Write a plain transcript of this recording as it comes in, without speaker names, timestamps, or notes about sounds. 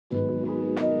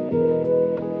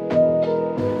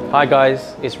Hi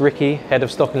guys, it's Ricky, Head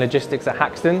of Stock and Logistics at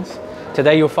Hackstons.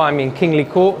 Today you'll find me in Kingly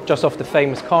Court, just off the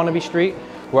famous Carnaby Street,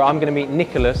 where I'm going to meet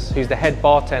Nicholas, who's the head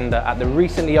bartender at the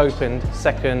recently opened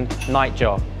second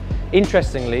Nightjar.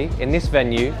 Interestingly, in this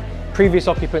venue, previous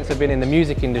occupants have been in the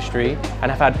music industry and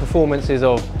have had performances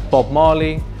of Bob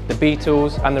Marley, the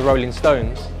Beatles and the Rolling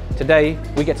Stones. Today,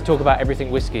 we get to talk about everything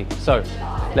whiskey. So,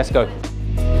 let's go.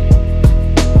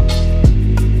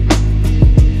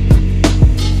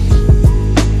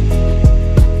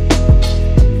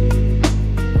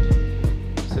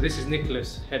 This is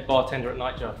Nicholas, head bartender at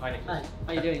Nightjar. Hi Nicholas. Hi,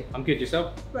 how are you doing? I'm good,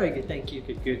 yourself? Very good, thank you.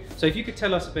 Good, good. So if you could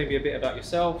tell us maybe a bit about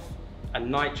yourself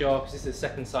and Nightjar, because this is the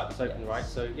second site that's open, right?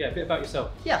 So yeah, a bit about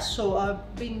yourself. Yeah, so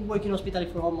I've been working in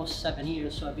hospitality for almost 7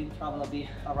 years, so I've been traveling a bit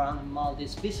around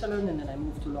Maldives, Switzerland, and then I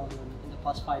moved to London in the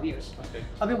past 5 years. Okay.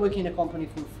 I've been working in a company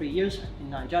for 3 years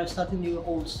in Nightjar. I started in the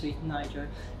old street in Nightjar,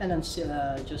 and then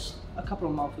just a couple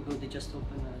of months ago they just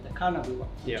opened the Carnaby one.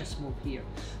 We just moved here.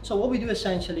 So what we do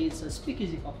essentially is a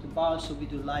speakeasy cocktail bar. So we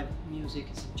do live music,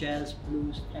 it's jazz,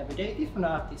 blues every day, different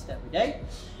artists every day,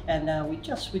 and we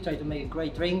try to make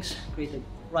great drinks, create the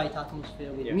right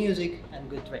atmosphere with music and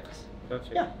good drinks.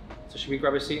 Perfect. Yeah. So should we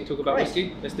grab a seat and talk about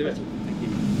whiskey? Let's do it. Thank you.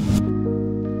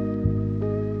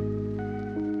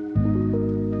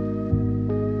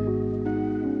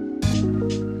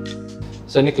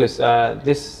 So Nicholas,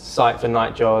 this site for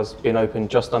Nightjar's been open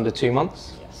just under 2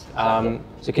 months. Yes. Exactly.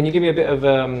 So can you give me a bit of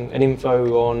an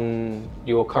info on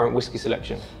your current whiskey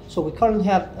selection? So we currently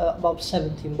have about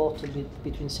 17 bottles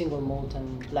between single malt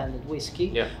and blended whiskey.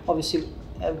 Yeah. Obviously,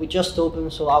 we just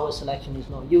opened, so our selection is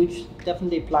not huge.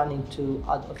 Definitely planning to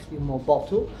add a few more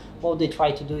bottles. What they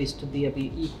try to do is to be a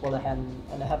bit equal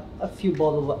and have a few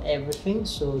bottles of everything,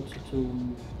 so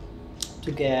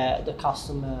to get the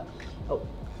customer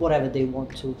whatever they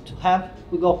want to have.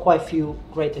 We got quite a few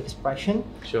great expression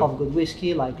of good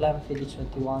whiskey, like Glenfiddich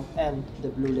 21 and the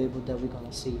blue label that we're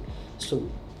gonna see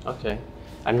soon. Okay.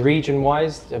 And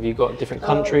region-wise, have you got different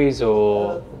countries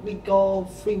or? We go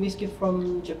free whiskey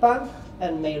from Japan,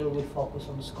 and mainly we focus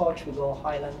on Scotch. We go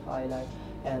Highland,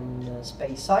 and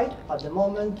Speyside at the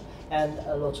moment, and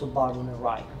lots of bourbon and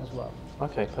rye as well.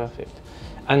 Okay, perfect.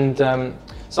 And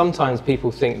sometimes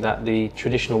people think that the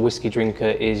traditional whiskey drinker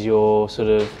is your sort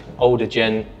of older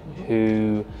gen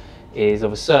who is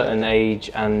of a certain age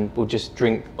and will just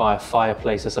drink by a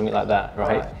fireplace or something like that,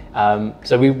 right?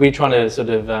 So we're trying to sort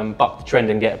of buck the trend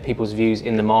and get people's views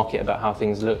in the market about how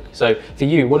things look. So for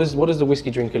you, what does the whiskey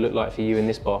drinker look like for you in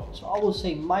this bar? So I will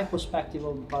say my perspective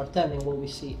of bartending, what we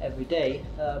see every day,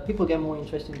 people get more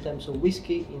interested in terms of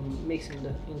whiskey in mixing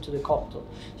into the cocktail.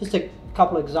 Just a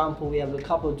couple of examples, we have a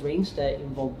couple of drinks that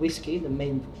involve whiskey. The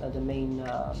main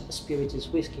spirit is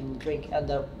whiskey in the drink, and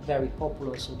they're very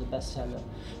popular, so the best seller.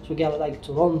 So we get like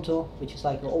Toronto, which is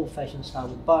like an old-fashioned style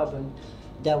with bourbon.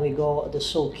 Then we go the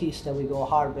Speakeasy, then we go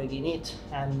Harburg in it,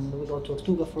 and we go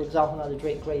Tortuga, for example, another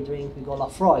great drink. We go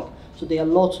Lafroig. So there are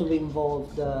lots of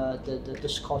involved the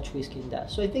Scotch whiskey in there.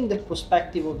 So I think the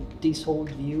perspective of this whole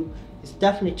view is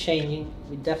definitely changing.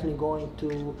 We're definitely going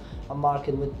to a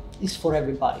market with is for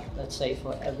everybody. Let's say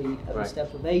for every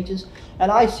step of ages.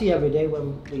 And I see every day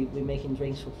when we're making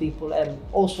drinks for people. And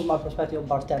also my perspective of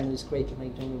bartending is great to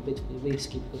make drink with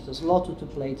whiskey, because there's a lot to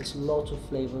play, there's a lot of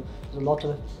flavor, there's a lot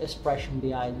of expression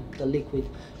behind the liquid.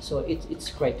 So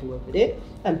it's great to work with it,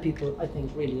 and people I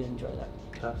think really enjoy that.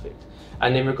 Perfect.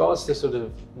 And in regards to sort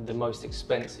of the most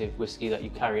expensive whiskey that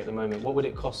you carry at the moment, what would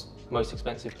it cost most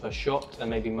expensive per shot, and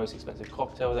maybe most expensive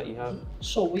cocktail that you have?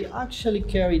 So we actually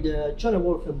carry the Johnny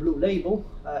Walker Blue Label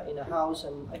in a house,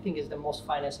 and I think it's the most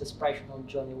finest expression of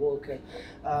Johnny Walker.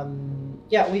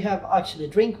 Yeah, we have actually a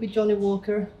drink with Johnny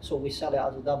Walker, so we sell it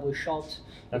as a double shot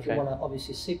if you want to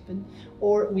obviously sip it.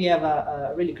 Or we have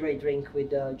a really great drink with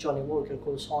Johnny Walker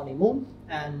called Honeymoon,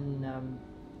 and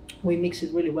we mix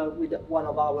it really well with one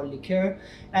of our liqueur,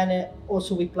 and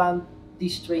also we plan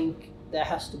this drink that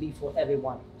has to be for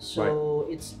everyone. So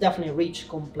it's definitely a rich,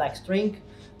 complex drink,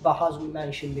 but as we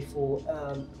mentioned before,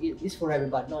 it's for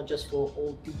everybody, not just for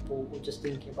old people who are just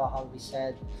thinking about, how we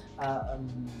said,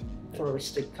 for a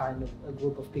restricted kind of a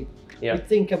group of people. We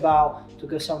think about to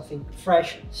get something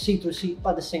fresh, citrusy,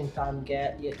 but at the same time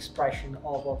get the expression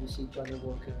of obviously Johnny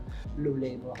Walker Blue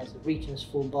Label. Has a richness,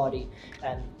 full body,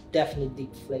 and definitely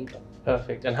deep flavor.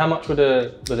 Perfect. And how much would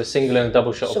a single and a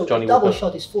double shot of Johnny Walker? So the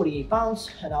double shot is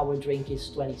 £48, and our drink is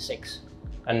 26.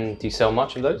 And do you sell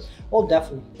much of those? Oh,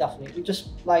 definitely. We just,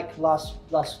 like last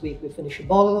week, we finished a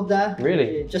bottle of that.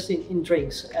 Really? Just in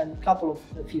drinks, and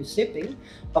a few sipping,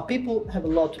 but people have a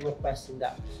lot to request in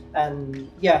that.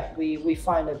 And yeah, we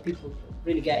find that people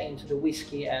really get into the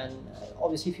whiskey, and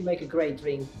obviously if you make a great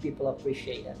drink, people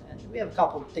appreciate it. And we have a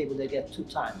couple of tables that get 2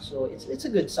 times, so it's a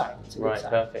good sign. It's a good sign.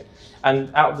 Perfect.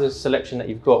 And out of the selection that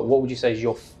you've got, what would you say is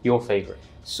your favorite?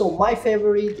 So my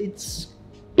favorite, it's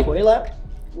Coela,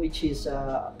 which is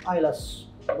Isla's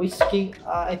whiskey.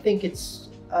 I think it's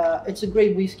a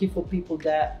great whiskey for people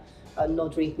that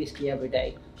not drink whiskey every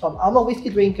day. So I'm a whiskey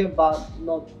drinker, but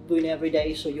not doing every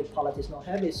day, so your palate is not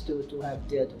heavy. It's to have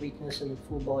the richness and the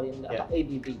full body and the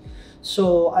ABV.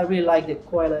 So I really like the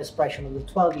Coela expression of the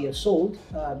 12 years old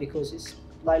because it's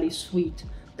slightly sweet.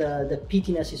 The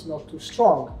peatiness is not too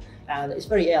strong, and it's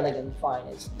very elegant and fine.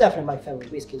 It's definitely my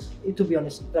favorite whiskey. To be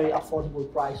honest, very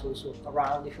affordable price also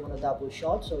around if you want a double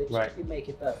shot, so it makes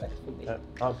it perfect for me.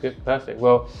 Oh, good, perfect.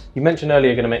 Well, you mentioned earlier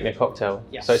you're going to make me a cocktail.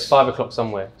 Yes. So it's 5 o'clock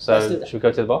somewhere. So should we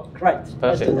go to the bar? Right. Perfect.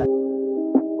 Let's do that.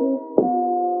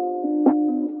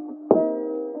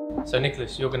 So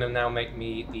Nicholas, you're going to now make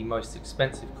me the most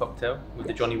expensive cocktail with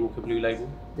the Johnnie Walker Blue Label.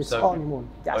 This honeymoon.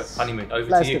 Yes. Honeymoon.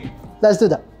 Over to you. Let's do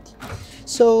that.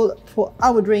 So for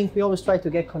our drink, we always try to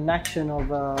get connection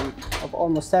of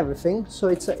almost everything. So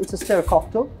it's a stir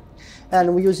cocktail,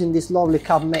 and we're using this lovely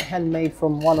cup handmade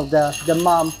from one of the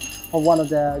mom of one of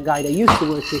the guy that used to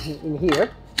work in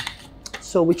here.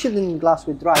 So we chill in glass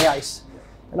with dry ice,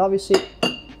 and obviously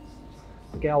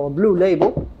we get our Blue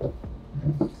Label.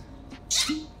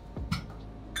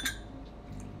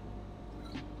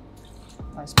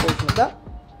 Nice portion of that.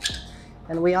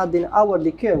 And we add in our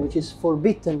liqueur, which is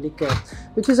forbidden liqueur,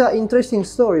 which is an interesting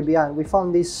story behind. We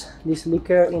found this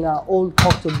liqueur in an old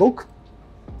cocktail book,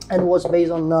 and was based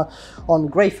on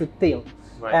grapefruit peel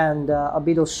and a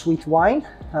bit of sweet wine,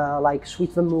 like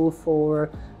sweet vermouth or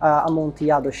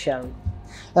Amontillado sherry.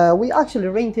 We actually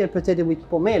reinterpreted it with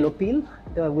pomelo peel.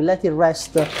 We let it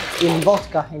rest in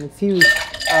vodka and infused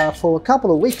for a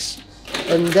couple of weeks.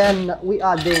 And then we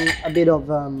add in a bit of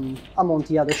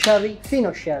Amontillado sherry,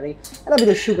 Fino sherry, and a bit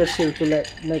of sugar syrup to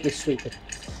make it sweeter.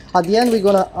 At the end, we're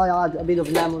gonna add a bit of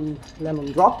lemon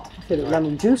drop, a bit of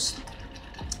lemon juice,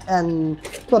 and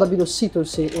put a bit of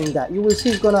citrus in that. You will see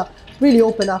it's gonna really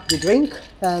open up the drink,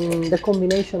 and the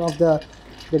combination of the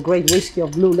great whiskey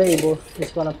of Blue Label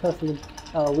is gonna perfectly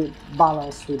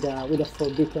balance with a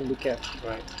forbidden liqueur.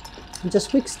 Right. Just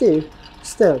quick stir.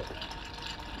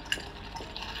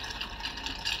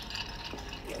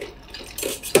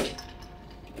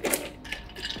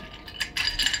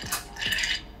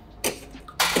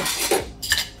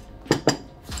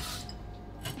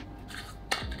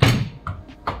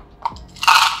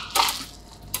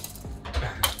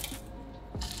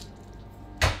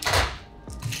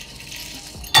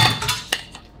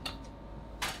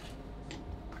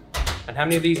 And how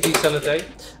many of these do you sell a day?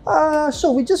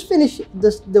 So we just finished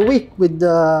the week with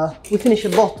we finished a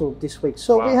bottle this week.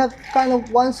 So we have kind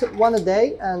of one a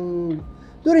day, and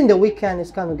during the weekend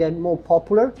it's kind of get more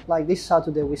popular. Like this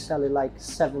Saturday we sell it like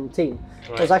 17.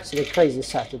 It was actually a crazy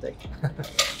Saturday.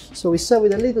 So we sell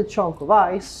with a little chunk of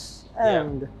ice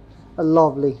and a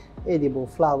lovely edible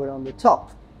flower on the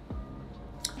top.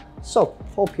 So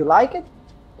hope you like it,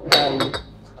 and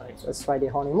let's try the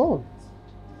honeymoon.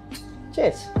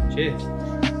 Cheers. Cheers.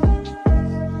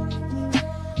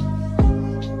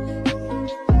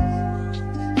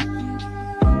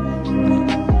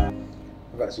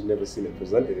 I've actually never seen it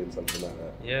presented in something like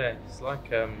that. Yeah, it's like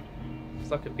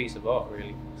a piece of art,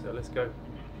 really. So let's go.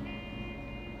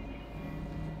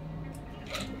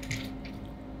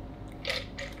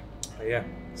 Oh, yeah,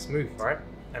 smooth, right?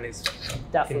 And it's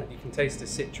Definitely. You can taste the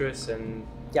citrus and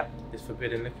this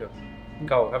forbidden liquor.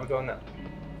 Cole, have a go on that.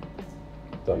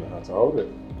 Don't know how to hold it.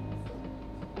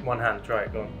 One hand, try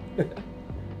it, go on.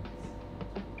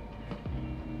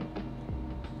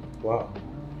 Wow.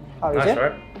 How is Nice, it?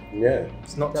 right? Yeah.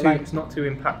 It's not too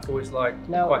impactful. It's like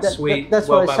quite sweet, that's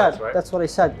well what I balanced, said. right? That's what I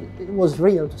said. It was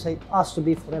real to say it has to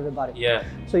be for everybody. Yeah.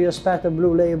 So you expect a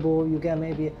Blue Label, you get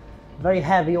maybe very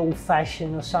heavy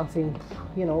old-fashioned or something,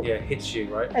 you know. Yeah, hits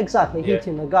you, right? Exactly,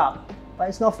 hitting the gut. But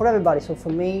it's not for everybody. So for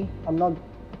me, I'm not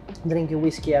drinking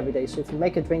whiskey every day. So if you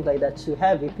make a drink like that too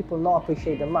heavy, people don't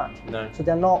appreciate it much. No. So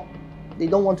they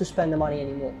don't want to spend the money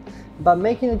anymore. But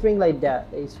making a drink like that,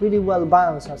 it's really well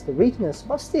balanced as the richness,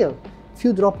 but still, a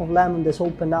few drops of lemon that's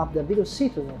open up, the bit of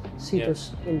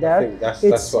citrus in there. I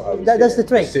think that's what I was that's the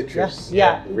trick. Citrus.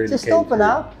 Yeah. Really Just came open through.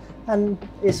 up, and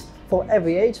it's for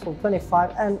every age, from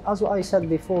 25. And as I said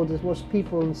before, there was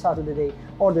people on Saturday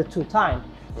ordered 2 times,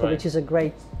 so which is a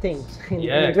great thing in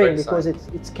the drink because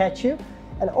it's catchy.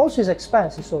 And also it's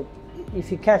expensive, so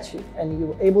if you catch it and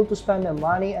you're able to spend the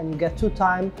money and you get 2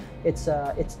 times, it's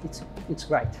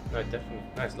great. No, definitely.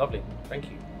 No, it's lovely. Thank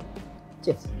you.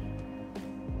 Cheers.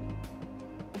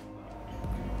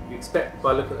 expect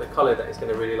by looking at the colour that it's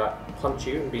going to really like punch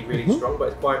you and be really strong, but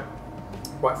it's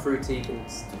quite fruity. You can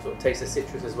sort of taste the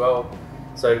citrus as well.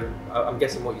 So I'm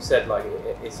guessing what you said, like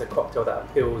it's a cocktail that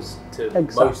appeals to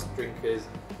most drinkers,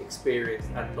 experienced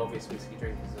and novice whiskey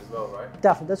drinkers as well, right?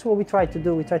 Definitely, that's what we try to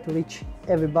do. We try to reach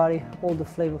everybody, all the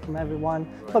flavor from everyone.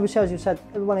 Right. Obviously, as you said,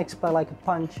 everyone expects like a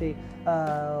punchy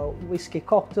whiskey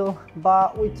cocktail,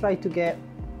 but we try to get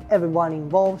everyone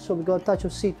involved. So we got a touch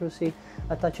of citrusy,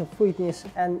 a touch of fruitiness,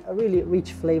 and a really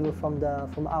rich flavor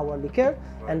from our liqueur,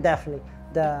 and definitely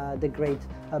the great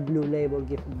blue label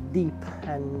give deep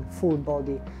and full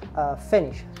body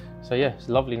finish. So yeah, it's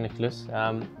lovely, Nicholas.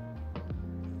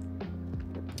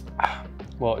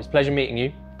 Well, it's a pleasure meeting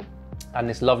you and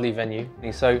this lovely venue.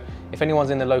 So if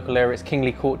anyone's in the local area, it's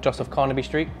Kingly Court, just off Carnaby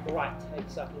Street. Right,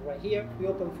 exactly right here. We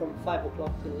open from 5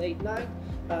 o'clock till late night,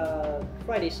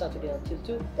 Friday, Saturday until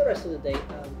 2, the rest of the day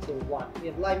until 1. We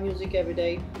have live music every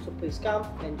day, so please come,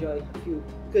 enjoy a few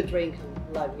good drinks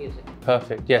and live music.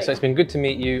 Perfect, yeah, so it's been good to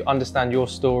meet you, understand your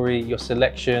story, your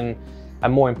selection,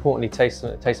 and more importantly, taste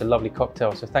a lovely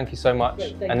cocktail. So thank you so much.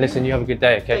 Great, and listen, you have a good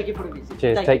day, okay? Thank you for the visit.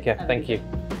 Cheers, take care, thank you.